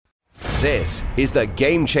This is the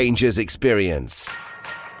Game Changers Experience.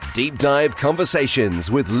 Deep dive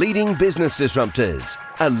conversations with leading business disruptors,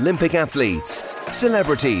 Olympic athletes,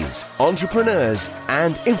 celebrities, entrepreneurs,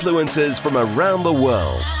 and influencers from around the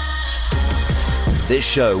world. This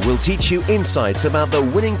show will teach you insights about the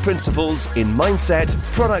winning principles in mindset,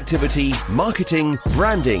 productivity, marketing,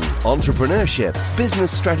 branding, entrepreneurship,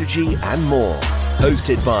 business strategy, and more.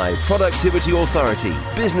 Hosted by Productivity Authority,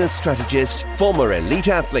 business strategist, former elite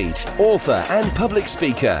athlete, author, and public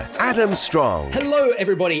speaker, Adam Strong. Hello,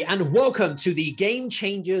 everybody, and welcome to the Game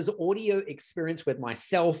Changers audio experience with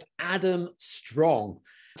myself, Adam Strong.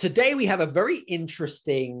 Today, we have a very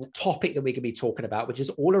interesting topic that we could be talking about, which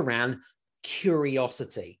is all around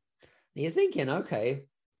curiosity. And you're thinking, okay,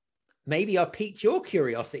 maybe I've piqued your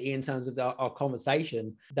curiosity in terms of our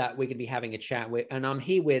conversation that we're going to be having a chat with. And I'm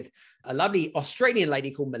here with a lovely Australian lady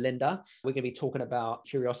called Melinda. We're going to be talking about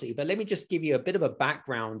curiosity, but let me just give you a bit of a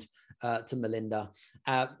background to Melinda.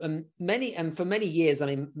 For many years, I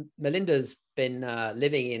mean, Melinda's been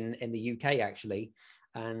living in the UK actually,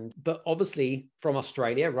 but obviously from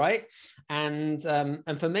Australia, right? And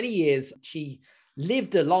for many years, she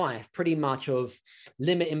lived a life pretty much of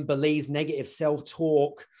limiting beliefs, negative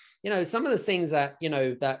self-talk, some of the things that,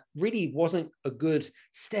 that really wasn't a good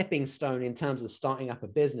stepping stone in terms of starting up a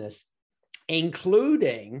business,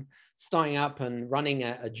 including starting up and running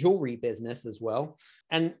a jewelry business as well.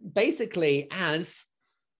 And basically, as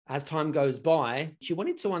time goes by, she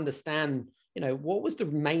wanted to understand, what was the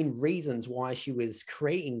main reasons why she was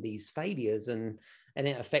creating these failures and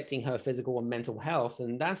it affecting her physical and mental health.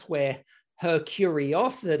 And that's where her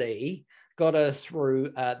curiosity got her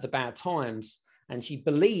through the bad times. And she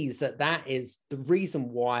believes that is the reason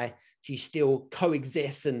why she still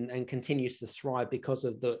coexists and continues to thrive, because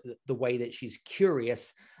of the way that she's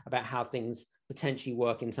curious about how things potentially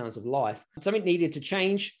work in terms of life. Something needed to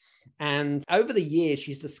change. And over the years,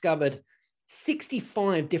 she's discovered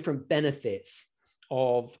 65 different benefits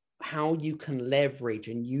of how you can leverage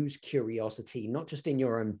and use curiosity, not just in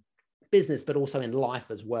your own business, but also in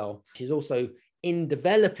life as well. She's also in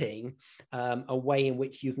developing a way in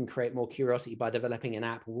which you can create more curiosity by developing an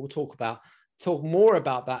app. We'll talk more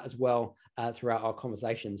about that as well throughout our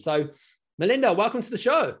conversation. So, Melinda, welcome to the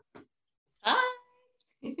show. Hi.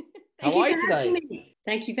 How are you today?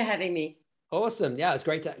 Thank you for having me. Awesome. Yeah, it's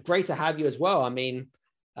great to have you as well. I mean,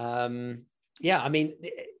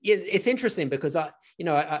 it's interesting because I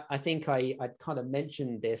think I kind of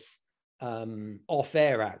mentioned this off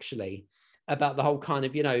air actually, about the whole kind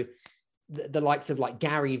of, the likes of like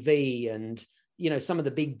Gary Vee and, some of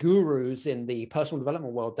the big gurus in the personal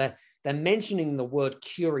development world, they're mentioning the word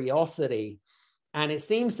curiosity. And it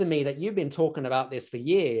seems to me that you've been talking about this for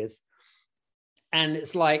years, and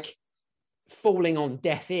it's like falling on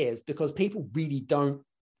deaf ears because people really don't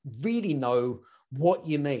really know what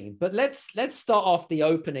you mean. But let's start off the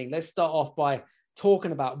opening. Let's start off by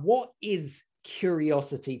talking about what is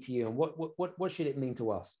curiosity to you and what should it mean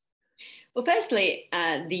to us? Well, firstly,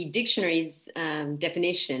 the dictionary's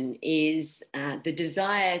definition is the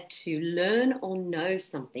desire to learn or know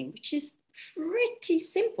something, which is pretty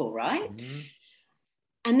simple, right? Mm-hmm.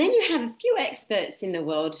 And then you have a few experts in the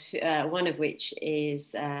world, one of which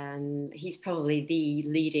is, he's probably the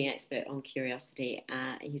leading expert on curiosity.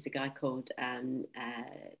 He's a guy called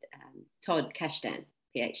Todd Kashdan,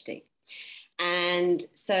 PhD. And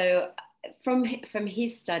so from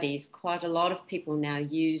his studies, quite a lot of people now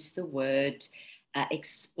use the word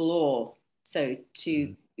explore. So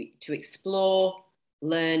to explore,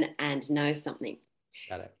 learn, and know something.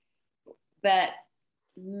 Got it. But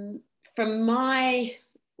from my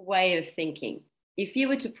way of thinking, if you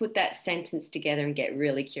were to put that sentence together and get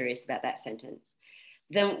really curious about that sentence,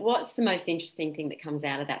 then what's the most interesting thing that comes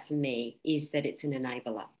out of that for me is that it's an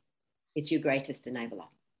enabler. It's your greatest enabler.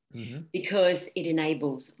 Mm-hmm. Because it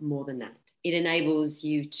enables more than that. It enables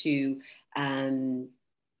you to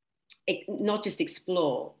not just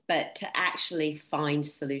explore, but to actually find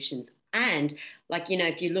solutions. And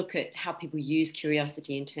if you look at how people use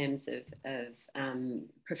curiosity in terms of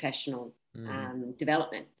professional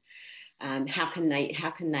development, how can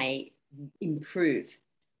they improve?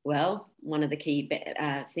 Well, one of the key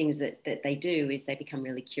things that they do is they become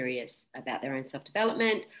really curious about their own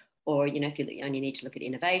self-development. Or, if you only need to look at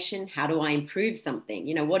innovation, how do I improve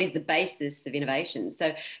something? What is the basis of innovation?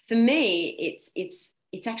 So for me,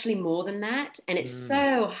 it's actually more than that. And it's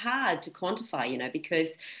so hard to quantify,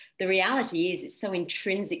 because the reality is it's so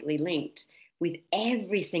intrinsically linked with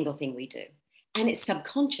every single thing we do. And it's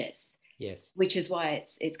subconscious. Yes. Which is why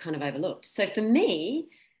it's kind of overlooked. So for me,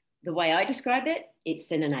 the way I describe it,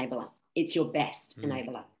 it's an enabler. It's your best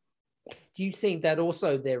enabler. Do you think that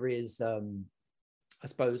also there is, I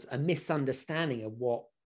suppose, a misunderstanding of what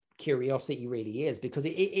curiosity really is? Because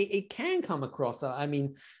it can come across, I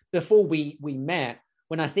mean, before we met,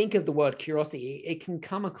 when I think of the word curiosity, it can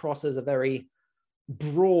come across as a very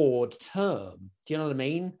broad term. Do you know what I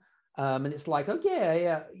mean? And it's like, oh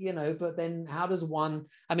yeah, you know, but then how does one,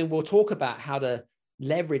 I mean, we'll talk about how to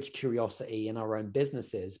leverage curiosity in our own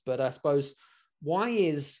businesses, but I suppose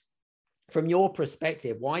from your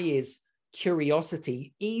perspective, why is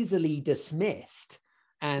curiosity easily dismissed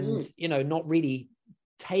and, you know, not really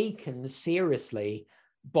taken seriously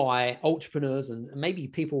by entrepreneurs and maybe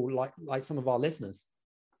people like some of our listeners?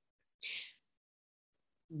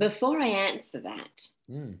 Before I answer that,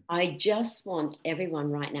 I just want everyone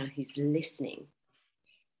right now who's listening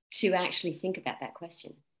to actually think about that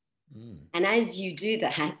question. And as you do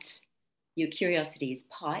that, your curiosity is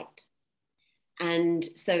piked. And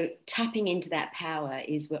so tapping into that power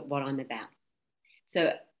is what I'm about.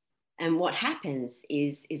 So, and what happens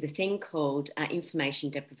is a thing called information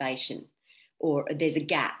deprivation, or there's a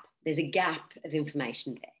gap of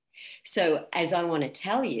information there. So as I want to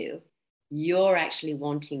tell you, you're actually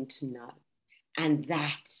wanting to know. And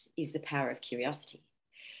that is the power of curiosity.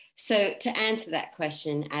 So to answer that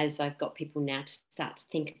question, as I've got people now to start to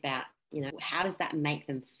think about, you know, how does that make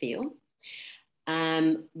them feel?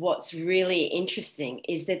 What's really interesting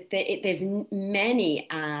is that there's many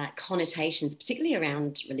connotations, particularly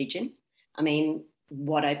around religion. I mean,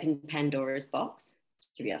 what opened Pandora's box?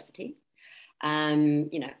 Curiosity.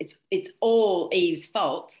 You know, it's all Eve's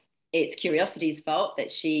fault. It's curiosity's fault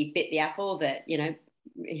that she bit the apple that, you know,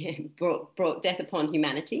 brought death upon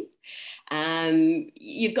humanity.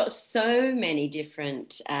 You've got so many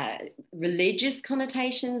different religious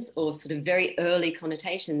connotations or sort of very early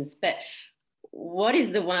connotations, but what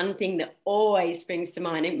is the one thing that always springs to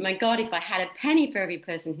mind? And my God, if I had a penny for every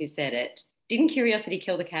person who said it, didn't curiosity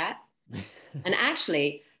kill the cat? And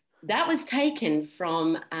actually, that was taken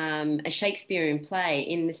from a Shakespearean play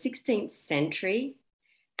in the 16th century,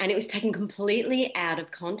 and it was taken completely out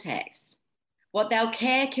of context. What thou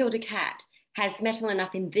care killed a cat, has metal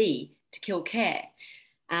enough in thee to kill care.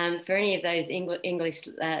 For any of those English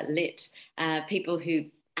lit people who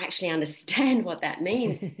actually understand what that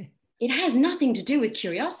means, it has nothing to do with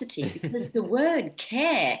curiosity, because the word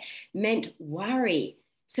care meant worry.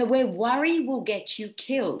 So where worry will get you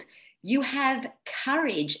killed, you have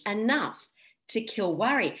courage enough to kill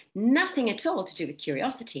worry. Nothing at all to do with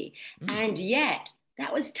curiosity. And yet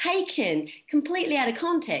that was taken completely out of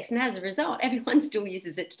context. And as a result, everyone still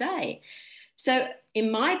uses it today. So in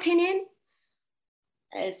my opinion,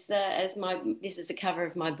 this is the cover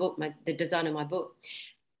of my book, the design of my book,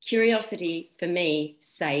 curiosity for me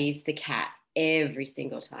saves the cat every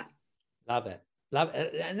single time. Love it.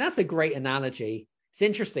 And that's a great analogy. It's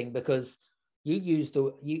interesting because you used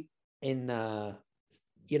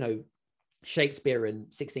Shakespeare in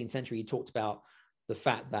 16th century, you talked about the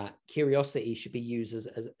fact that curiosity should be used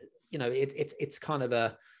as you know, it's kind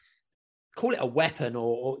of call it a weapon,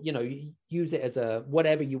 or you know, use it as a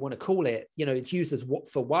whatever you want to call it. You know, it's used as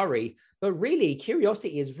for worry, but really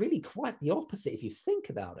curiosity is really quite the opposite if you think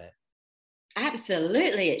about it.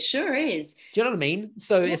 Absolutely, it sure is. Do you know what I mean?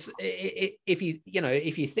 So if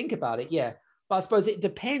you think about it, yeah. But I suppose it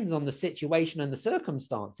depends on the situation and the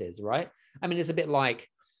circumstances, right? I mean, it's a bit like,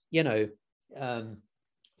 you know,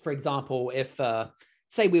 for example, if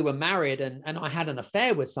say we were married and I had an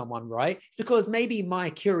affair with someone, right? It's because maybe my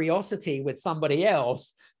curiosity with somebody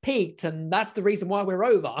else peaked, and that's the reason why we're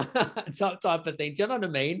over, type of thing. Do you know what I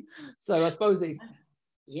mean? So I suppose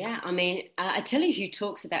yeah, I mean, I tell you who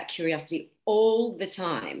talks about curiosity all the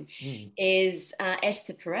time is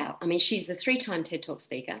Esther Perel. I mean, she's the 3-time TED Talk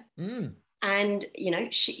speaker. And, you know,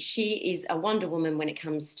 she is a Wonder Woman when it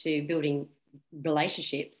comes to building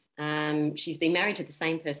relationships. She's been married to the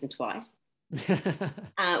same person twice.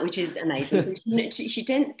 Which is amazing. She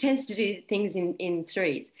tends to do things in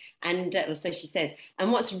threes, and so she says.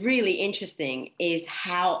 And what's really interesting is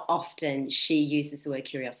how often she uses the word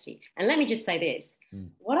curiosity. And let me just say this: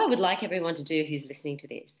 what I would like everyone to do who's listening to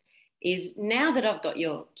this is, now that I've got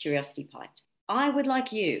your curiosity piked, I would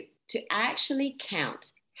like you to actually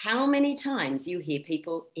count how many times you hear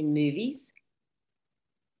people in movies,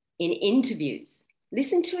 in interviews,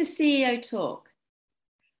 listen to a CEO talk,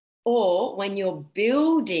 or when you're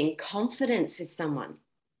building confidence with someone.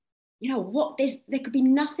 You know, there could be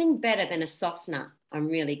nothing better than a softener. I'm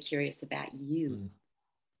really curious about you.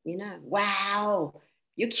 You know, wow,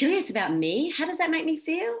 you're curious about me? How does that make me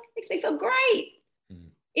feel? It makes me feel great.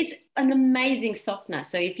 It's an amazing softener.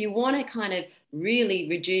 So if you want to kind of really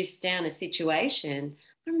reduce down a situation,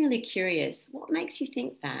 I'm really curious, what makes you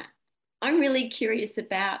think that? I'm really curious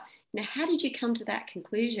about, how did you come to that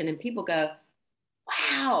conclusion? And people go,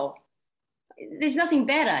 wow, there's nothing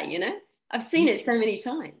better, I've seen it so many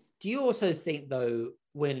times. Do you also think, though,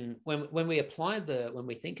 when we apply when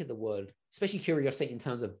we think of the word, especially curiosity in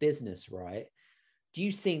terms of business, right? Do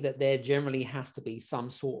you think that there generally has to be some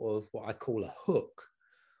sort of what I call a hook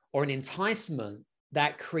or an enticement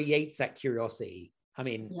that creates that curiosity? I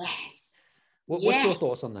mean, yes. What's your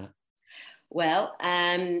thoughts on that? Well,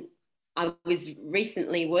 I was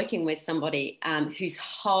recently working with somebody whose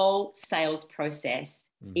whole sales process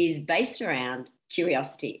is based around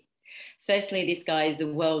curiosity. Firstly, this guy is the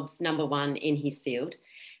world's #1 in his field.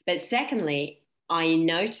 But secondly, I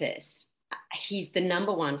noticed he's the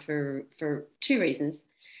 #1 for 2 reasons.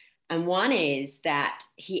 And one is that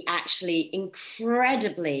he actually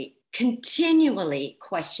incredibly, continually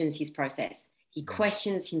questions his process. He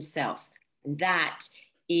questions himself. And that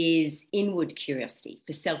is inward curiosity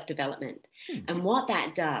for self-development. And what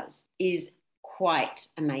that does is quite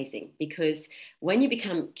amazing, because when you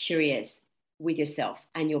become curious with yourself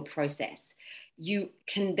and your process, you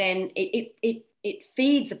can then, it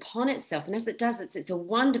feeds upon itself. And as it does, it's a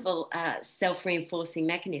wonderful self-reinforcing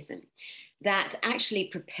mechanism that actually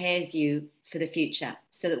prepares you for the future,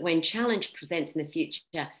 so that when challenge presents in the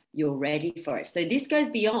future, you're ready for it. So this goes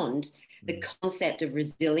beyond the concept of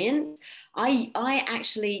resilience. I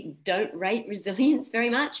actually don't rate resilience very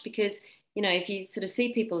much, because, if you sort of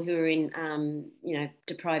see people who are in,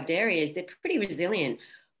 deprived areas, they're pretty resilient.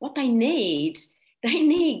 What they need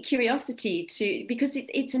curiosity because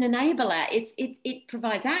it's an enabler. It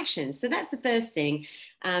provides action. So that's the first thing.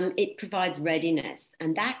 It provides readiness.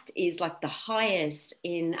 And that is like the highest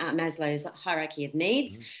in Maslow's hierarchy of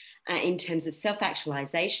needs. In terms of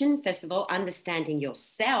self-actualization. First of all, understanding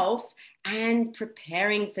yourself and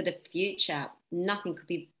preparing for the future. Nothing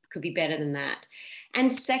could be better than that.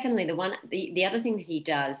 And secondly, the other thing that he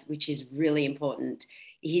does, which is really important,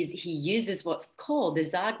 is he uses what's called the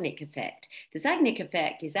Zeigarnik effect. The Zeigarnik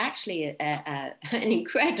effect is actually an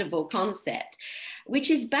incredible concept,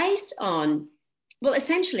 which is based on, well,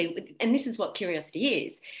 essentially, and this is what curiosity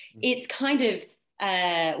is. It's kind of,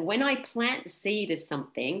 when I plant the seed of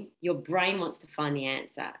something, your brain wants to find the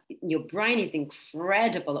answer. Your brain is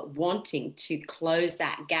incredible at wanting to close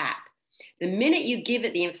that gap. The minute you give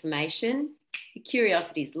it the information, your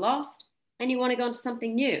curiosity is lost and you want to go on to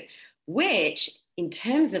something new, which in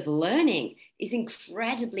terms of learning is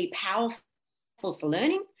incredibly powerful for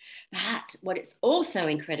learning. But what it's also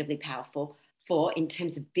incredibly powerful for in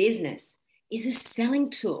terms of business is a selling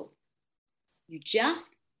tool. You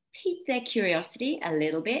just pique their curiosity a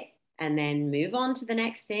little bit and then move on to the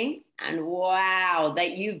next thing. And wow,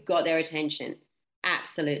 that you've got their attention.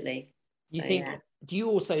 Absolutely. Do you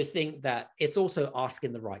also think that it's also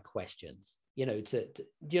asking the right questions, do you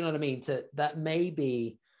know what I mean? That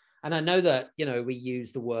maybe, and I know that, we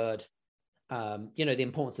use the word, the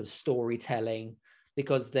importance of storytelling,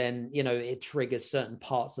 because then, it triggers certain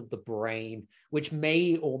parts of the brain, which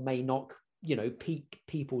may or may not, pique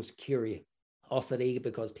people's curiosity,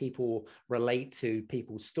 because people relate to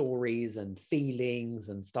people's stories and feelings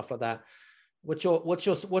and stuff like that. What's your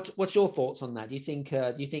thoughts on that? Do you think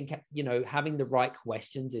having the right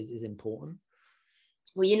questions is important?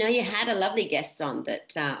 Well, you had a lovely guest on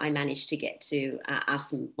that I managed to get to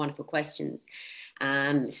ask some wonderful questions.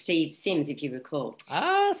 Steve Sims, if you recall.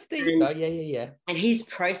 Steve. Yeah. And his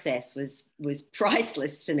process was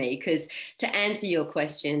priceless to me, because to answer your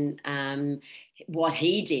question, what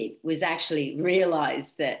he did was actually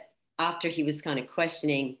realize that after he was kind of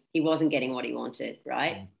questioning, he wasn't getting what he wanted,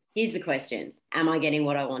 right? Here's the question. Am I getting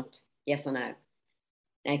what I want? Yes or no?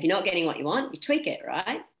 Now, if you're not getting what you want, you tweak it,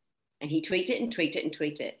 right? And he tweaked it and tweaked it and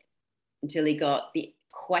tweaked it until he got the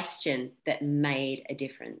question that made a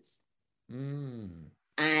difference.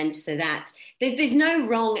 And so that there's no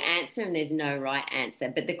wrong answer and there's no right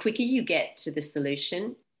answer, but the quicker you get to the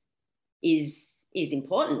solution is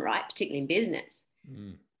important, right? Particularly in business.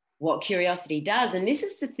 What curiosity does, and this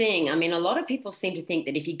is the thing, I mean, a lot of people seem to think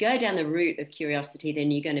that if you go down the route of curiosity,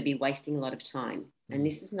 then you're going to be wasting a lot of time. And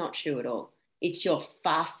this is not true at all. It's your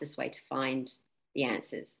fastest way to find the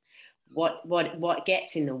answers. What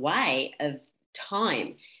gets in the way of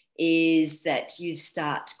time is that you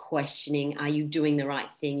start questioning, are you doing the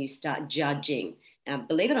right thing? You start judging. Now,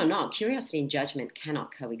 believe it or not, curiosity and judgment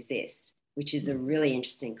cannot coexist, which is a really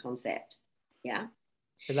interesting concept. Yeah.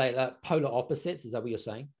 Is that polar opposites? Is that what you're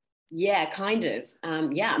saying? Yeah, kind of.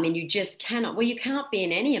 I mean, you just cannot, well, you can't be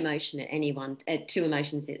in any emotion two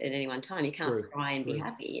emotions at any one time. You can't cry and be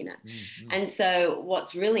happy, And so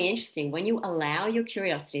what's really interesting, when you allow your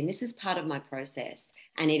curiosity, and this is part of my process,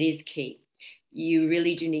 and it is key, you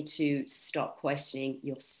really do need to stop questioning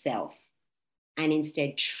yourself and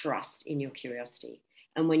instead trust in your curiosity.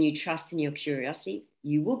 And when you trust in your curiosity,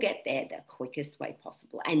 you will get there the quickest way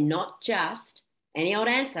possible, and not just any old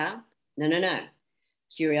answer. No, no, no.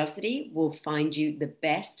 Curiosity will find you the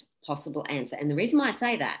best possible answer. And the reason why I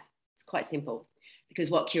say that is quite simple, because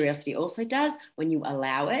what curiosity also does, when you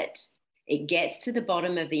allow it, it gets to the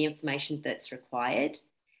bottom of the information that's required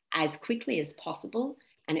as quickly as possible,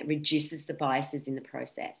 and it reduces the biases in the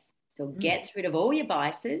process. So it gets rid of all your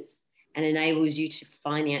biases and enables you to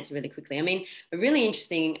find the answer really quickly. I mean, a really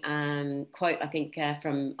interesting quote, I think,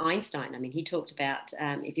 from Einstein. I mean, he talked about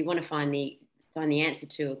if you want to find the answer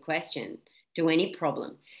to a question, to any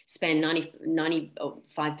problem, spend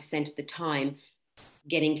 95% of the time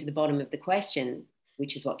getting to the bottom of the question,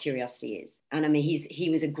 which is what curiosity is. And I mean, he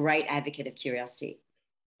was a great advocate of curiosity,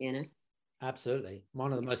 you know? Absolutely.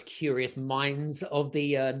 One of the most curious minds of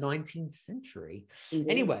the 19th century. Indeed.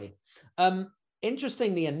 Anyway,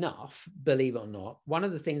 interestingly enough, believe it or not, one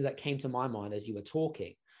of the things that came to my mind as you were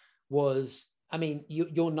talking was, I mean,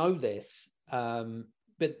 you'll know this,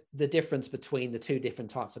 but the difference between the two different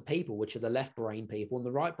types of people, which are the left brain people and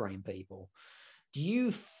the right brain people. Do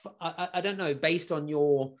you, I don't know, based on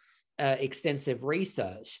your extensive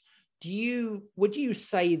research, would you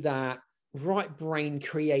say that right brain,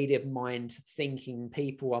 creative mind thinking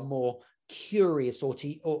people are more curious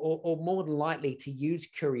or more likely to use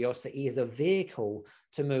curiosity as a vehicle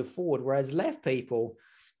to move forward, whereas left people,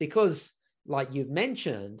 because like you've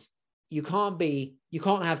mentioned, you can't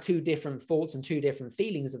have two different thoughts and two different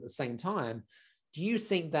feelings at the same time. Do you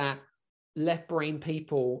think that left brain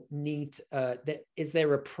people need, is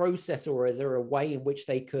there a process or is there a way in which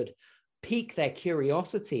they could pique their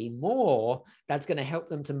curiosity more that's going to help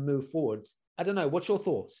them to move forward? I don't know. What's your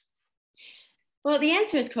thoughts? Well, the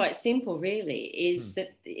answer is quite simple, really, is that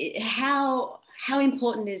how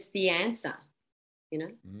important is the answer, you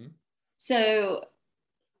know? So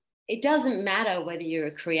it doesn't matter whether you're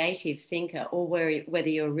a creative thinker or whether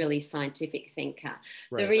you're a really scientific thinker.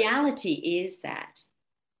 Right. The reality is that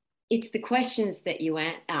it's the questions that you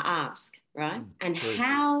ask, right? And true.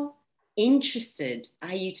 How interested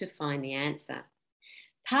are you to find the answer?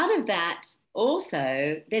 Part of that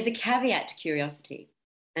also, there's a caveat to curiosity,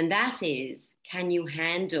 and that is, can you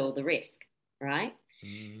handle the risk, right?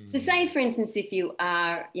 So say, for instance, if you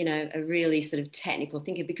are, you know, a really sort of technical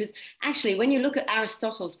thinker, because actually when you look at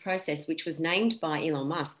Aristotle's process, which was named by Elon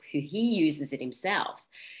Musk, who he uses it himself,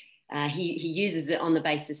 he uses it on the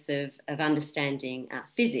basis of understanding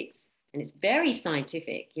physics. And it's very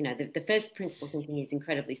scientific. You know, the first principle thinking is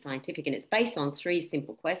incredibly scientific, and it's based on three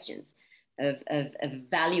simple questions of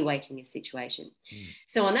evaluating a situation.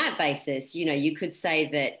 So on that basis, you know, you could say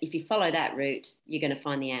that if you follow that route, you're going to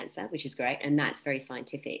find the answer, which is great. And that's very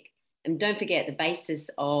scientific. And don't forget, the basis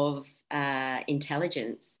of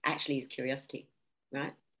intelligence actually is curiosity,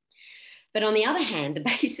 right? But on the other hand,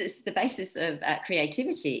 the basis of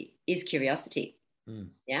creativity is curiosity.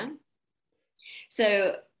 Yeah.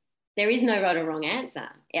 So there is no right or wrong answer.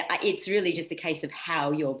 It's really just a case of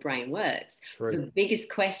how your brain works. True. The biggest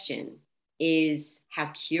question is, how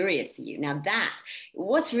curious are you? Now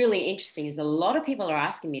what's really interesting is a lot of people are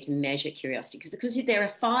asking me to measure curiosity because there are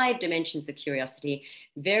 5 dimensions of curiosity,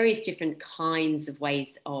 various different kinds of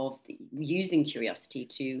ways of using curiosity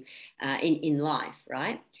to in life,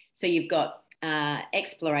 right? So you've got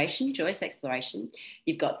exploration, joyous exploration.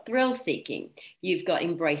 You've got thrill seeking. You've got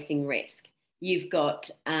embracing risk. You've got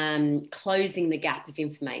closing the gap of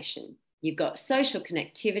information. You've got social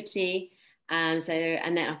connectivity. And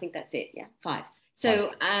then I think that's it. Yeah, 5.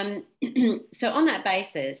 So, so on that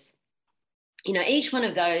basis, you know, each one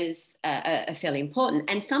of those are fairly important,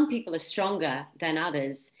 and some people are stronger than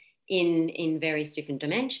others in various different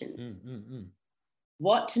dimensions.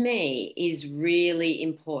 What to me is really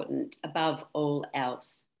important above all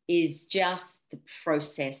else is just the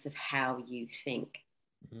process of how you think,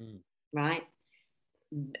 right?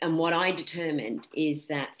 And what I determined is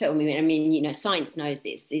that, I mean, you know, science knows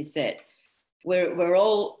this, is that we're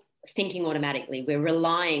all thinking automatically. We're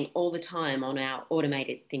relying all the time on our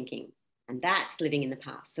automated thinking, and that's living in the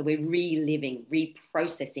past. So we're reliving,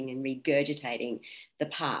 reprocessing, and regurgitating the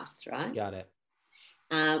past, right? Got it.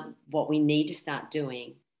 What we need to start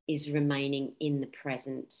doing is remaining in the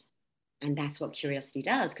present, and that's what curiosity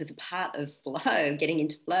does. Because a part of flow, getting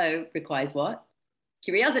into flow, requires what?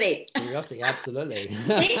 Curiosity. Curiosity, absolutely.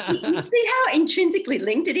 You see how intrinsically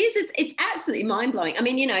linked it is? It's absolutely mind-blowing. I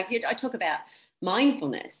mean, you know, I talk about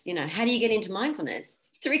mindfulness, you know, how do you get into mindfulness?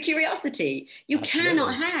 Through curiosity. You absolutely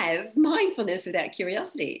cannot have mindfulness without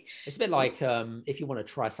curiosity. It's a bit like if you want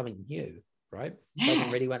to try something new, right? Yeah.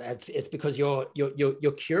 Doesn't really want. It's because you're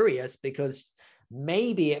curious, because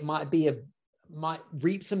maybe it might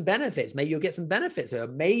reap some benefits. Maybe you'll get some benefits, or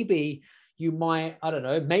maybe you might, I don't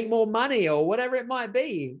know, make more money, or whatever it might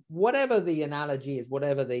be, whatever the analogy is,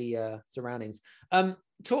 whatever the surroundings.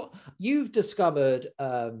 You've discovered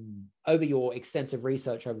over your extensive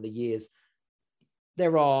research over the years,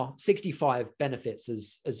 there are 65 benefits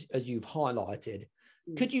as you've highlighted.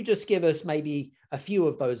 Could you just give us maybe a few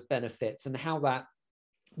of those benefits and how that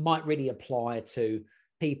might really apply to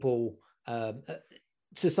people,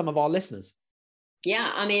 to some of our listeners?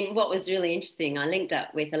 Yeah, I mean, what was really interesting, I linked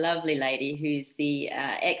up with a lovely lady who's the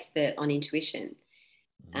expert on intuition,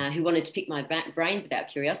 who wanted to pick my brains about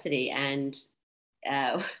curiosity, and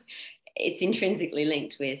it's intrinsically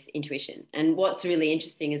linked with intuition. And what's really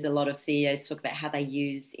interesting is a lot of CEOs talk about how they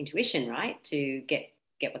use intuition, right, to get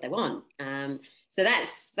what they want. So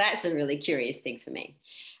that's a really curious thing for me.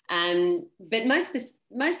 But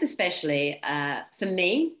most especially for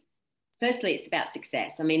me, firstly, it's about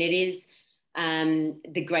success. I mean, it is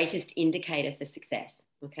the greatest indicator for success.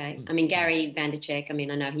 Okay. I mean, Gary Vaynerchuk, I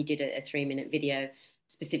mean, I know he did a 3-minute video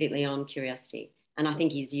specifically on curiosity, and I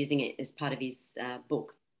think he's using it as part of his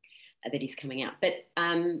book that he's coming out. But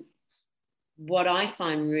what I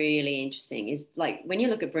find really interesting is, like, when you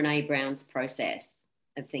look at Brené Brown's process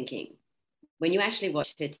of thinking, when you actually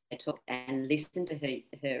watch her TED talk and listen to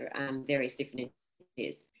her various different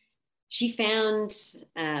interviews, she found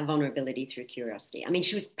vulnerability through curiosity. I mean,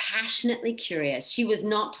 she was passionately curious. She was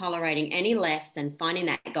not tolerating any less than finding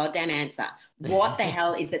that goddamn answer. What the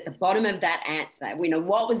hell is at the bottom of that answer? We know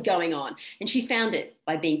what was going on. And she found it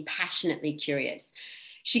by being passionately curious.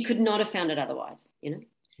 She could not have found it otherwise, you know?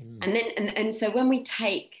 And then, and so when we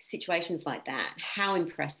take situations like that, how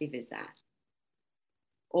impressive is that?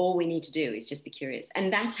 All we need to do is just be curious.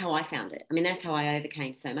 And that's how I found it. I mean, that's how I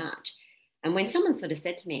overcame so much. And when someone sort of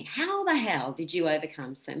said to me, how the hell did you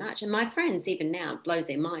overcome so much? And my friends, even now, it blows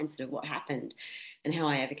their minds sort of what happened and how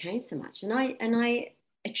I overcame so much. And I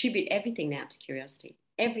attribute everything now to curiosity,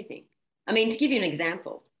 everything. I mean, to give you an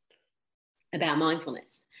example about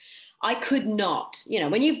mindfulness, I could not, you know,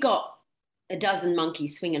 when you've got a dozen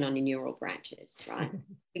monkeys swinging on your neural branches, right?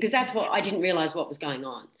 Because that's what, I didn't realize what was going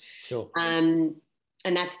on. Sure.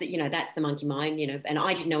 And that's the, you know, that's the monkey mind, you know, and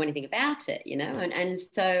I didn't know anything about it, you know, and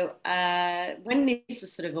so when this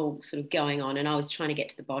was sort of all sort of going on, and I was trying to get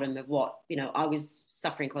to the bottom of what, you know, I was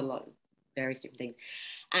suffering quite a lot of various different things.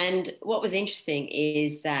 And what was interesting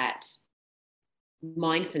is that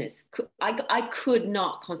mindfulness, I could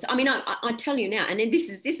not I mean, I tell you now, and this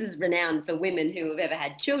is renowned for women who have ever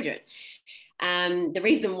had children. The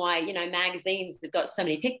reason why, you know, magazines have got so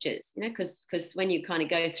many pictures, you know, because when you kind of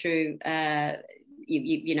go through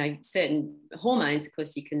you know, certain hormones, of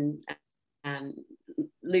course, you can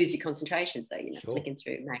lose your concentration. So, you know, sure. Flicking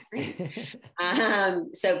through magazines.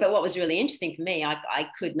 But what was really interesting for me, I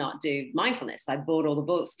could not do mindfulness. I bought all the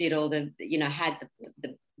books, did all the, you know, had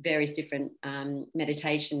the various different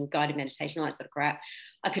meditation, guided meditation, all that sort of crap.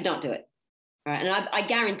 I could not do it. All right. And I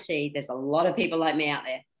guarantee there's a lot of people like me out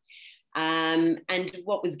there. And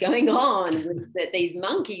what was going on was that these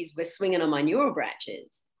monkeys were swinging on my neural branches.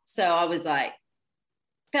 So I was like,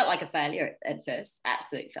 felt like a failure at first,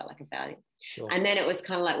 absolutely felt like a failure. Sure. And then it was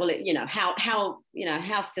kind of like, well, you know, how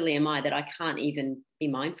silly am I that I can't even be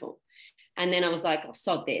mindful? And then I was like, oh,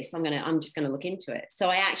 sod this, I'm just going to look into it. So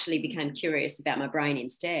I actually became curious about my brain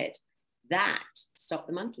instead. That stopped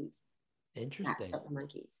the monkeys. Interesting. That stopped the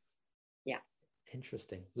monkeys. Yeah.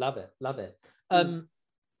 Interesting. Love it. Love it.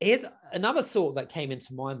 Here's another thought that came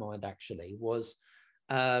into my mind actually was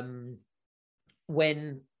when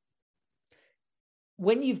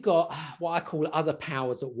you've got what I call other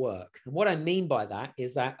powers at work. And what I mean by that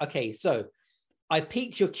is that, okay, so I've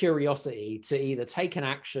piqued your curiosity to either take an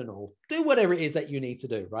action or do whatever it is that you need to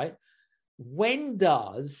do, right? When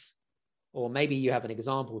does, or maybe you have an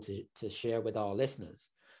example to share with our listeners,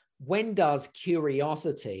 when does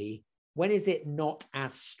curiosity, when is it not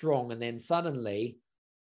as strong? And then suddenly,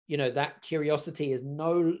 you know, that curiosity is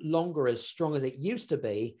no longer as strong as it used to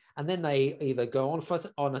be. And then they either go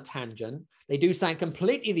on a tangent, they do something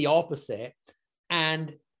completely the opposite,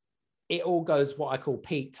 and it all goes what I call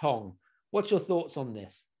Pete Tong. What's your thoughts on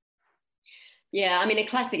this? Yeah, I mean, a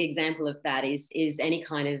classic example of that is any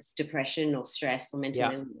kind of depression or stress or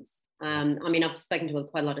mental illness. I mean, I've spoken to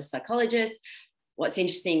quite a lot of psychologists. What's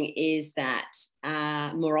interesting is that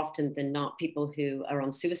more often than not, people who are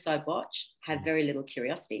on suicide watch have very little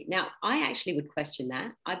curiosity. Now, I actually would question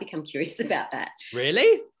that. I become curious about that.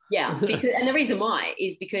 Really? Yeah. And the reason why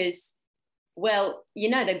is because, well, you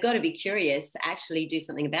know, they've got to be curious to actually do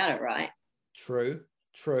something about it, right? True.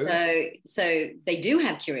 True. So they do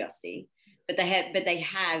have curiosity, but they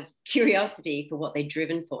have curiosity for what they're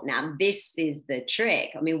driven for. Now, this is the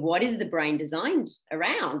trick. I mean, what is the brain designed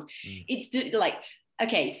around? It's like,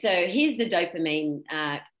 okay, so here's the dopamine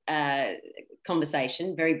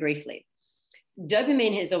conversation very briefly.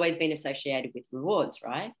 Dopamine has always been associated with rewards,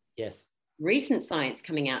 right? Yes. Recent science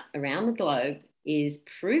coming out around the globe is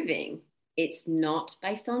proving it's not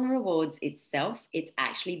based on rewards itself. It's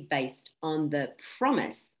actually based on the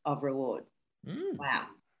promise of reward. Wow.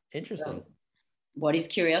 Interesting. So what is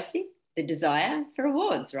curiosity? The desire for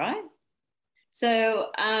rewards, right? So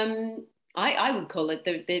I would call it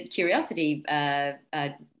the curiosity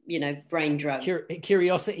brain drug.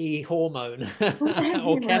 Curiosity hormone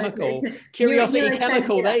or chemical. Curiosity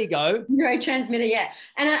chemical. There you go. Neurotransmitter, yeah.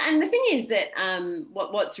 And the thing is that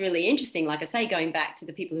what's really interesting, like I say, going back to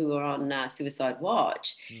the people who are on suicide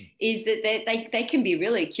watch, is that they can be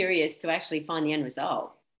really curious to actually find the end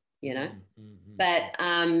result, you know. But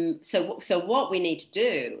so what we need to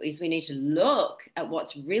do is we need to look at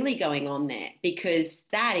what's really going on there, because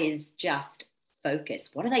that is just focus.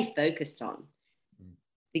 What are they focused on?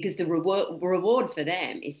 Because the reward for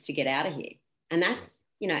them is to get out of here. And that's,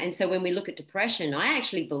 and so when we look at depression, I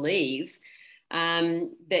actually believe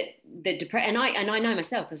that depression, and I know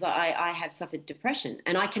myself, because I have suffered depression,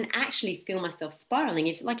 and I can actually feel myself spiraling.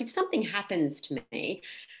 If something happens to me,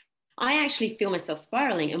 I actually feel myself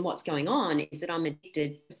spiraling. And what's going on is that I'm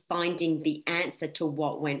addicted to finding the answer to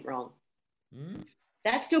what went wrong.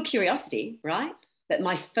 That's still curiosity, right? But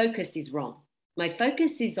my focus is wrong. My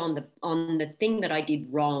focus is on the thing that I did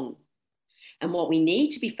wrong. And what we need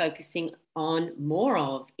to be focusing on more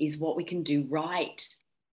of is what we can do right.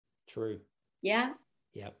 True. Yeah?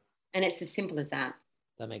 Yep. And it's as simple as that.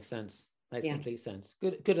 That makes sense. Makes complete sense.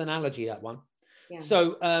 Good analogy, that one. Yeah.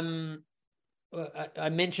 So I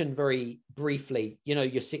mentioned very briefly,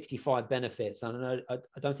 your 65 benefits. And I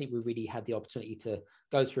don't think we really had the opportunity to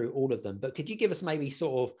go through all of them, but could you give us maybe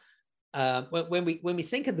sort of, when we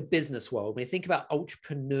think of the business world, when we think about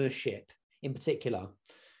entrepreneurship in particular,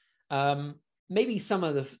 maybe some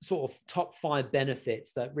of the sort of top 5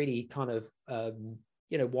 benefits that really kind of,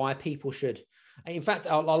 why people should, in fact,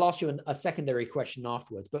 I'll ask you a secondary question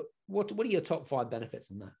afterwards, but what are your top 5 benefits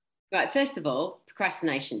on that? Right. First of all,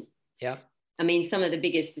 procrastination. Yeah. I mean, some of the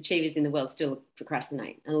biggest achievers in the world still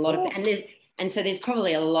procrastinate, and and so there's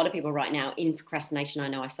probably a lot of people right now in procrastination. I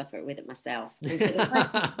know I suffer with it myself. And so the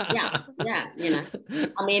question,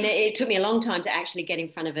 I mean, it took me a long time to actually get in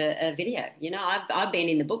front of a video. I've been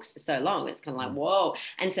in the books for so long. It's kind of like, whoa.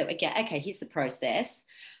 And so, okay, here's the process.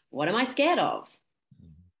 What am I scared of?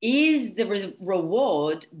 Is the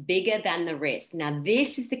reward bigger than the risk? Now,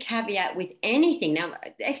 this is the caveat with anything. Now,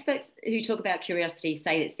 experts who talk about curiosity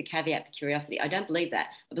say it's the caveat for curiosity. I don't believe that.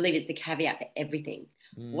 I believe it's the caveat for everything.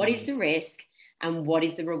 What is the risk and what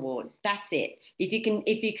is the reward? That's it. If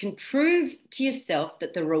you can prove to yourself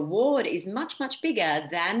that the reward is much, much bigger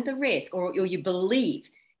than the risk, or you believe,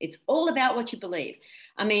 it's all about what you believe.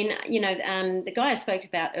 I mean, the guy I spoke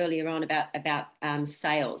about earlier on about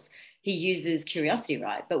sales, he uses curiosity,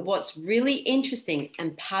 right? But what's really interesting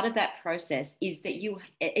and part of that process is that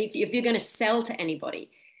if you're going to sell to anybody,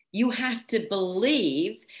 you have to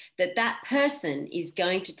believe that person is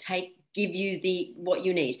going to give you what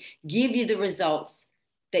you need, give you the results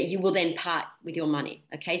that you will then part with your money.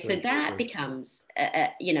 Okay, so that becomes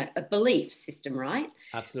a belief system, right?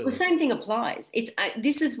 Absolutely. The same thing applies. It's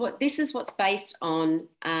this is what's based on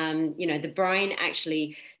the brain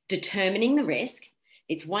actually determining the risk.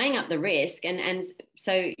 It's weighing up the risk, and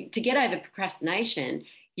so to get over procrastination,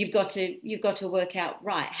 you've got to work out,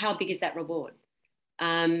 right, how big is that reward?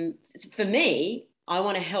 For me, I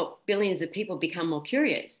want to help billions of people become more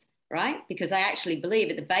curious, right? Because I actually believe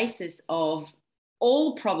at the basis of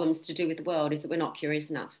all problems to do with the world is that we're not curious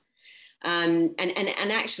enough. And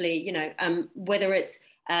actually, whether it's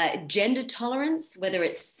gender tolerance, whether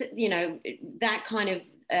it's, that kind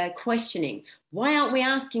of questioning, why aren't we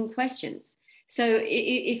asking questions? So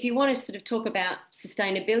if you want to sort of talk about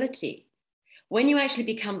sustainability, when you actually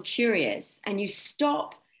become curious and you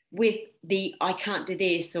stop with I can't do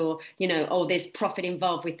this, or, there's profit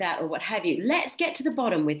involved with that, or what have you, let's get to the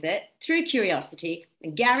bottom with it through curiosity,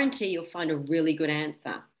 and guarantee you'll find a really good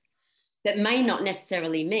answer that may not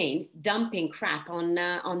necessarily mean dumping crap on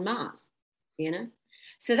Mars,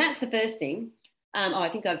 So that's the first thing. I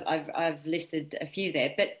think I've listed a few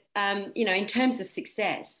there, but, in terms of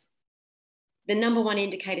success, the number one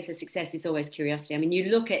indicator for success is always curiosity. I mean,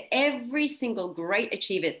 you look at every single great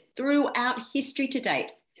achiever throughout history to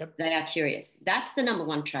date, they are curious. That's the number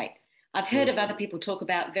one trait. I've heard of other people talk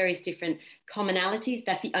about various different commonalities.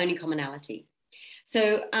 That's the only commonality.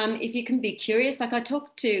 So if you can be curious, like I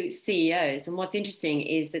talk to CEOs, and what's interesting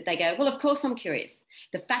is that they go, well, of course I'm curious.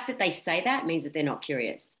 The fact that they say that means that they're not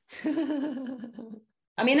curious.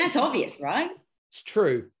 I mean, that's obvious, right? It's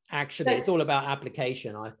true. Actually, it's all about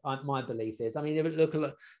application. My belief is, I mean, look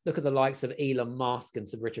at the likes of Elon Musk and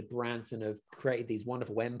Sir Richard Branson have created these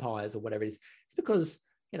wonderful empires or whatever it is. It's because,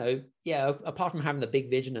 apart from having the big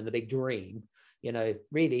vision and the big dream,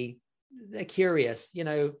 really they're curious,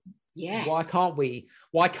 Yes. Why can't we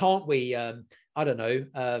I don't know,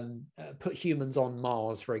 put humans on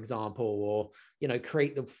Mars, for example, or,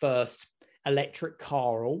 create the first electric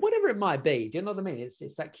car or whatever it might be. Do you know what I mean?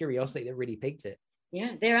 It's that curiosity that really piqued it.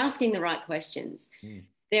 Yeah, they're asking the right questions.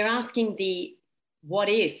 They're asking the what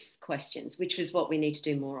if questions, which is what we need to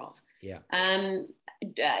do more of. Yeah.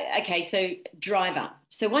 Okay, so driver.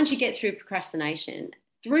 So once you get through procrastination,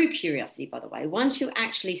 through curiosity, by the way, once you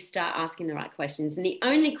actually start asking the right questions, and the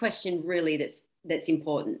only question really that's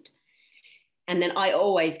important, and then I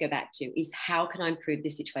always go back to, is how can I improve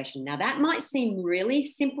this situation? Now, that might seem really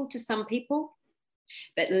simple to some people,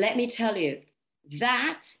 but let me tell you,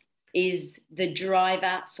 that is the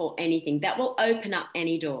driver for anything. That will open up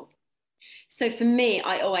any door. So for me,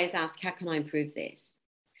 I always ask, how can I improve this?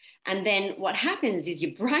 And then what happens is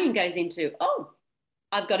your brain goes into, oh,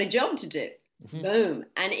 I've got a job to do. Mm-hmm. Boom.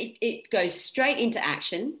 And it goes straight into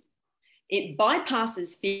action. It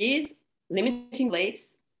bypasses fears, limiting beliefs,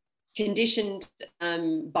 conditioned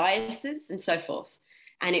biases, and so forth.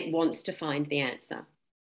 And it wants to find the answer.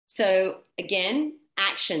 So again,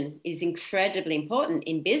 action is incredibly important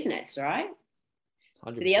in business, right?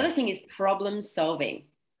 100%. The other thing is problem solving.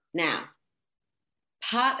 Now,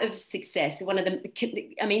 part of success,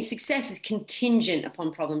 success is contingent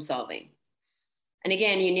upon problem solving. And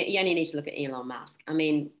again, you only need to look at Elon Musk. I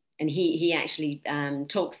mean, and he actually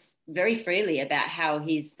talks very freely about how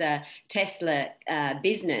his Tesla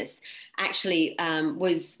business actually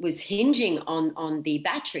was hinging on the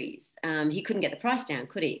batteries. He couldn't get the price down,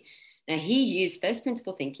 could he? Now, he used first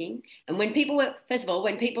principle thinking. And when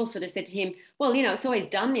people sort of said to him, well, it's always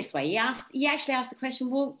done this way, he actually asked the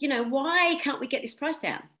question, well, why can't we get this price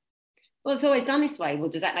down? Well, it's always done this way. Well,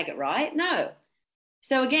 does that make it right? No.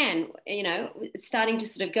 So again, starting to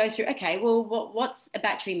sort of go through, okay, well, what's a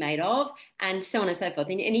battery made of? And so on and so forth.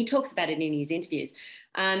 And he talks about it in his interviews.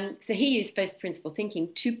 So he used first principle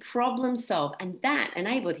thinking to problem solve. And that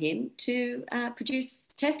enabled him to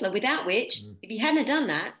produce Tesla, without which, if he hadn't done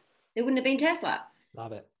that, there wouldn't have been Tesla.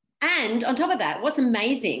 Love it. And on top of that, what's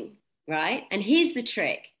amazing, right? And here's the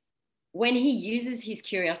trick. When he uses his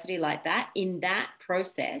curiosity like that in that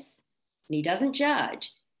process, and he doesn't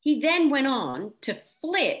judge, he then went on to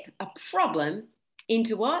flip a problem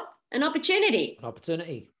into what? An opportunity. An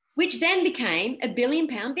opportunity. Which then became a £1 billion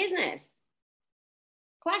business.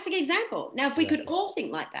 Classic example. Now, if we could all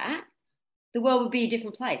think like that, the world would be a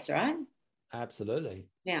different place, right? Absolutely.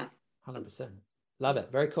 Yeah. 100%. Love it.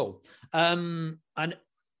 Very cool. And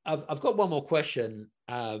I've got one more question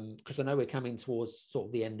because I know we're coming towards sort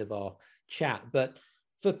of the end of our chat, but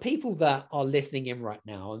for people that are listening in right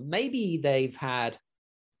now, and maybe they've had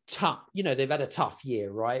a tough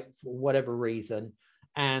year, right? For whatever reason.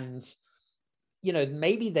 And,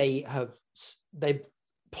 maybe they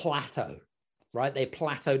plateaued, right? They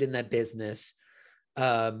plateaued in their business.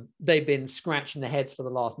 They've been scratching their heads for the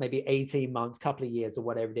last maybe 18 months, couple of years or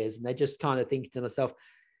whatever it is. And they're just kind of thinking to themselves,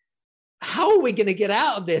 how are we going to get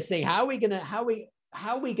out of this thing? How are we going to,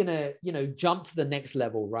 jump to the next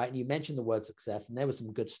level, right? And you mentioned the word success, and there was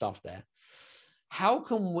some good stuff there. How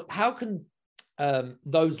can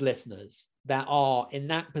those listeners that are in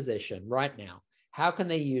that position right now, how can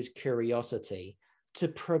they use curiosity to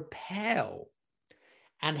propel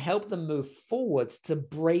and help them move forwards to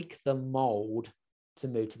break the mold to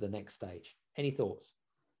move to the next stage? Any thoughts?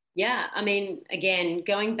 Yeah, I mean, again,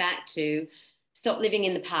 going back to stop living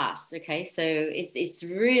in the past. Okay, so it's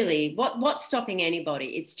really what's stopping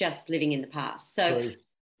anybody? It's just living in the past. So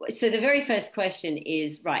the very first question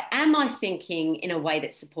is, right, am I thinking in a way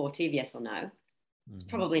that's supportive? Yes or no? It's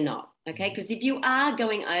probably not. Okay, because if you are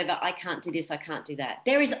going over, I can't do this, I can't do that,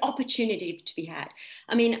 there is opportunity to be had.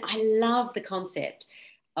 I mean, I love the concept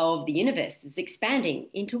of the universe is expanding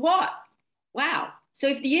into what? Wow. So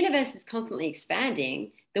if the universe is constantly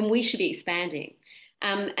expanding, then we should be expanding.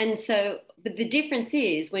 But the difference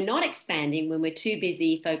is we're not expanding when we're too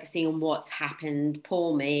busy focusing on what's happened,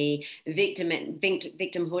 poor me,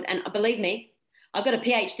 victimhood. And believe me, I've got a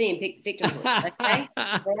PhD in victimhood. Okay,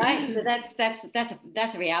 all right. So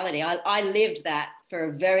that's a reality. I lived that for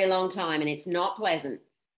a very long time, and it's not pleasant.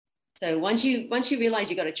 So once you realize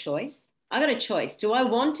you got a choice, I got a choice. Do I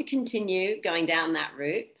want to continue going down that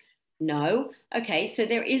route, No. Okay, so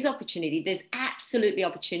there is opportunity. There's absolutely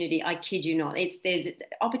opportunity. I kid you not. There's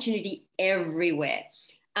opportunity everywhere.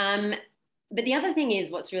 But the other thing is,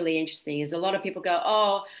 what's really interesting is a lot of people go,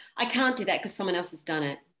 oh, I can't do that because someone else has done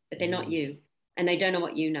it, but they're not you, and they don't know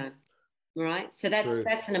what you know, right? So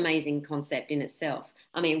that's an amazing concept in itself.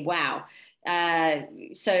 I mean, wow.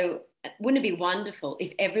 So wouldn't it be wonderful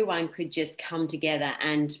if everyone could just come together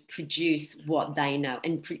and produce what they know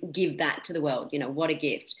and give that to the world? You know, what a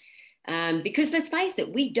gift. Because let's face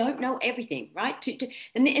it, we don't know everything, right?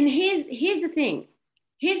 And here's the thing.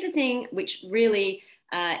 Here's the thing which really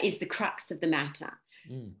is the crux of the matter.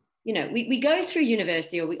 You know, we go through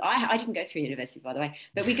university, or I didn't go through university, by the way,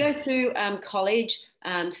 but we go through college,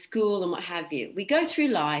 school, and what have you. We go through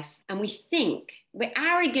life and we think we're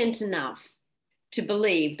arrogant enough to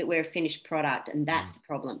believe that we're a finished product, and that's the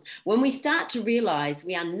problem. When we start to realize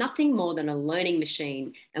we are nothing more than a learning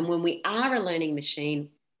machine, and when we are a learning machine,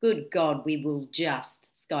 good God, we will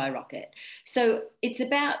just skyrocket. So it's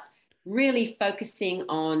about really focusing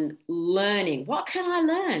on learning. What can I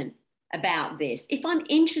learn about this? If I'm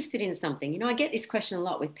interested in something, you know, I get this question a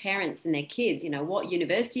lot with parents and their kids, you know, what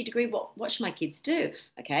university degree, what should my kids do?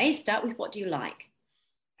 Okay, start with, what do you like?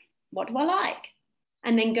 What do I like?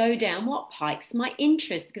 And then go down, what piques my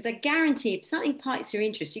interest? Because I guarantee if something piques your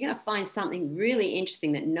interest, you're going to find something really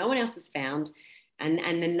interesting that no one else has found. And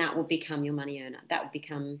then that will become your money earner. That will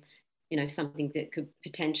become, you know, something that could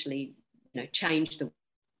potentially, you know, change the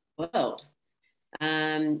world.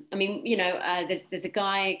 I mean, you know, there's a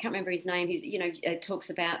guy, I can't remember his name, who's, you know, talks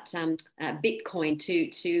about Bitcoin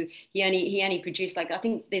he only produced, like, I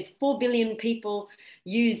think there's 4 billion people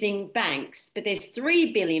using banks, but there's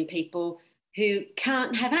 3 billion people who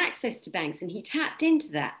can't have access to banks, and he tapped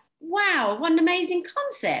into that. Wow, what an amazing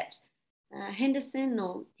concept. Henderson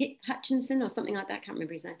or Hutchinson or something like that, I can't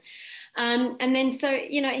remember his name. And then, so,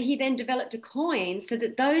 you know, he then developed a coin so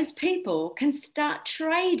that those people can start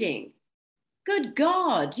trading. Good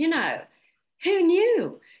God, you know, who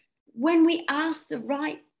knew? When we ask the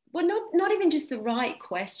right, well, not even just the right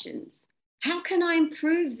questions. How can I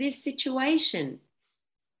improve this situation?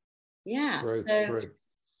 Yeah. True.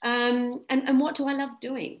 And what do I love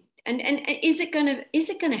doing? And is it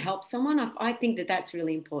going to help someone? I think that's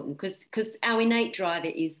really important, because our innate driver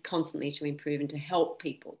is constantly to improve and to help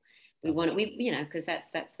people. We want it, you know, because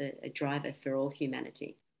that's a driver for all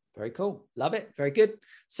humanity. Very cool. Love it. Very good.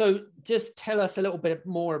 So just tell us a little bit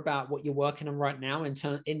more about what you're working on right now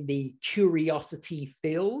in the curiosity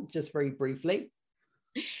field, just very briefly.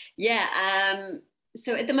 Yeah.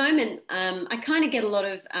 So at the moment, I kind of get a lot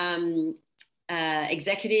of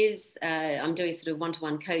executives. I'm doing sort of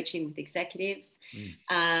one-to-one coaching with executives.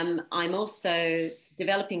 I'm also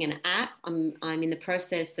developing an app. I'm in the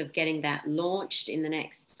process of getting that launched in the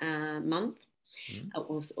next month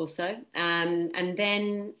or so. And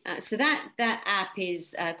then, so that app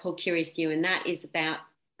is called Curious You, and that is about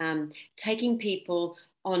taking people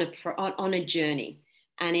on a journey.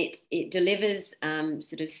 And it delivers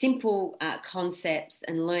sort of simple concepts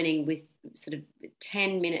and learning with sort of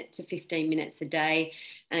 10 minutes to 15 minutes a day.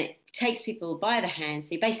 And it takes people by the hand.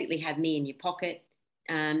 So you basically have me in your pocket.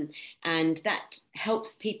 And that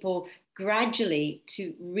helps people gradually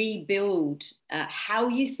to rebuild how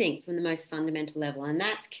you think from the most fundamental level. And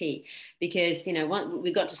that's key, because, you know,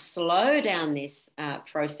 we've got to slow down this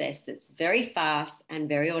process that's very fast and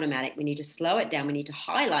very automatic. We need to slow it down. We need to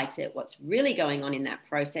highlight it. What's really going on in that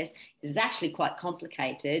process is actually quite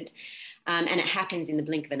complicated. And it happens in the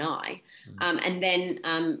blink of an eye. And then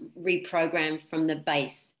reprogram from the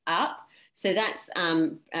base up. So that's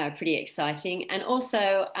pretty exciting. And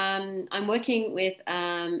also, I'm working with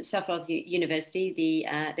South Wales University.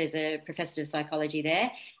 There's a professor of psychology there,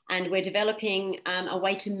 and we're developing a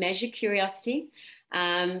way to measure curiosity.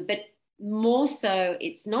 But more so,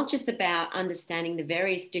 it's not just about understanding the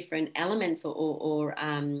various different elements or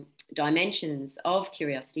dimensions of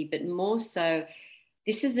curiosity, but more so,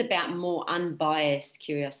 this is about more unbiased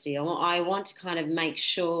curiosity. I want to kind of make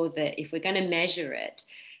sure that if we're going to measure it,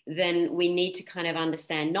 then we need to kind of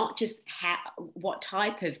understand not just what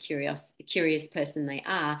type of curious person they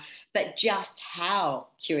are, but just how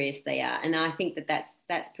curious they are. And I think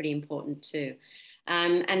that's pretty important too.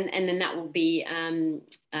 And then that will be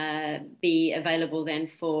available then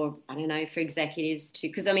for, I don't know, for executives too.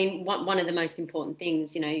 Because I mean, one of the most important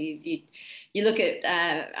things, you know, you look at,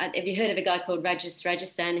 have you heard of a guy called Rajesh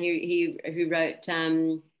Rajasthan who wrote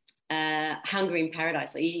Hunger in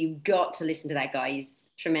Paradise? So you've got to listen to that guy. He's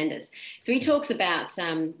tremendous. So he talks about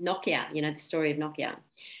Nokia, you know, the story of Nokia,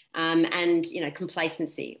 and, you know,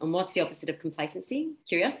 complacency. And what's the opposite of complacency?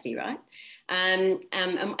 Curiosity, right? And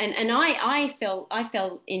I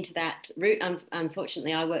fell into that route.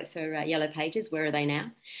 Unfortunately, I work for Yellow Pages. Where are they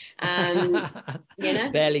now?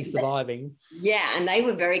 Barely surviving. Yeah, and they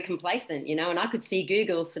were very complacent, and I could see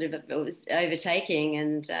Google sort of, it was overtaking,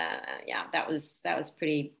 and that was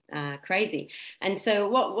pretty crazy. And so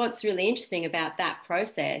what's really interesting about that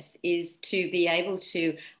process is to be able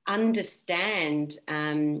to understand,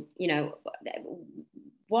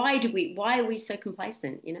 why are we so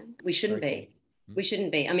complacent? We shouldn't be. We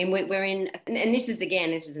shouldn't be. I mean, we're in, and this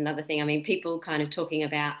is another thing. I mean, people kind of talking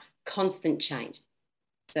about constant change.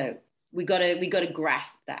 So we got to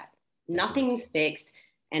grasp that nothing's fixed,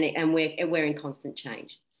 and we're in constant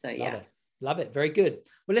change. So Love it. Very good.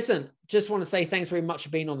 Well, listen, just want to say thanks very much for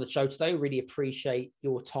being on the show today. Really appreciate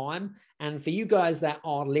your time. And for you guys that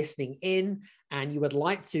are listening in and you would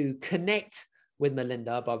like to connect with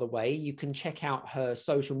Melinda, by the way, you can check out her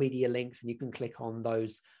social media links, and you can click on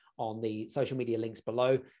those on the social media links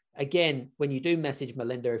below. Again, when you do message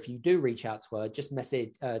Melinda, if you do reach out to her, just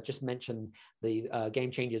mention the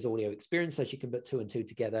Game Changers audio experience, so she can put 2 and 2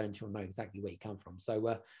 together and she'll know exactly where you come from.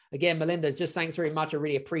 So again, Melinda, just thanks very much. I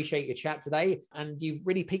really appreciate your chat today, and you've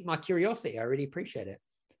really piqued my curiosity. I really appreciate it.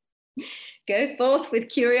 Go forth with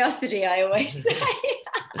curiosity, I always say.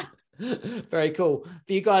 Very cool.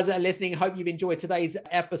 For you guys that are listening, hope you've enjoyed today's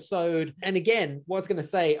episode. And again, what I was going to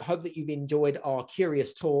say, hope that you've enjoyed our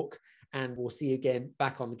curious talk, and we'll see you again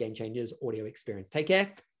back on the Game Changers audio experience. Take care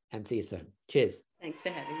and see you soon. Cheers. Thanks for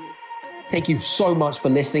having me. Thank you so much for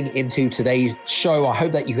listening into today's show. I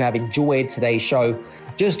hope that you have enjoyed today's show.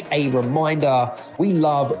 Just a reminder, we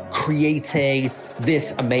love creating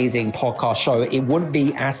this amazing podcast show. It wouldn't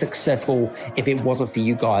be as successful if it wasn't for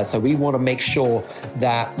you guys. So we want to make sure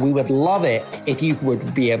that we would love it if you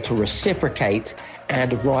would be able to reciprocate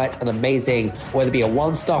and write an amazing, whether it be a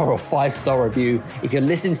 1-star or 5-star review. If you're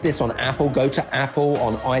listening to this on Apple, go to Apple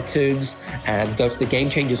on iTunes and go to the Game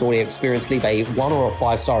Changers audio experience, leave a 1 or a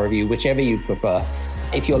 5-star review, whichever you prefer.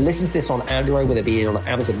 If you're listening to this on Android, whether it be on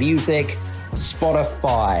Amazon Music,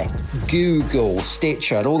 Spotify, Google,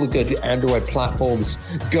 Stitcher, and all the good Android platforms,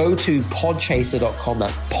 go to podchaser.com.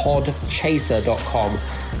 That's podchaser.com.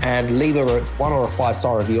 And leave a 1 or a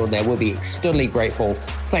 5-star review on there. We'll be extremely grateful.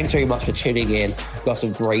 Thanks very much for tuning in. We've got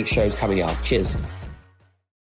some great shows coming up. Cheers.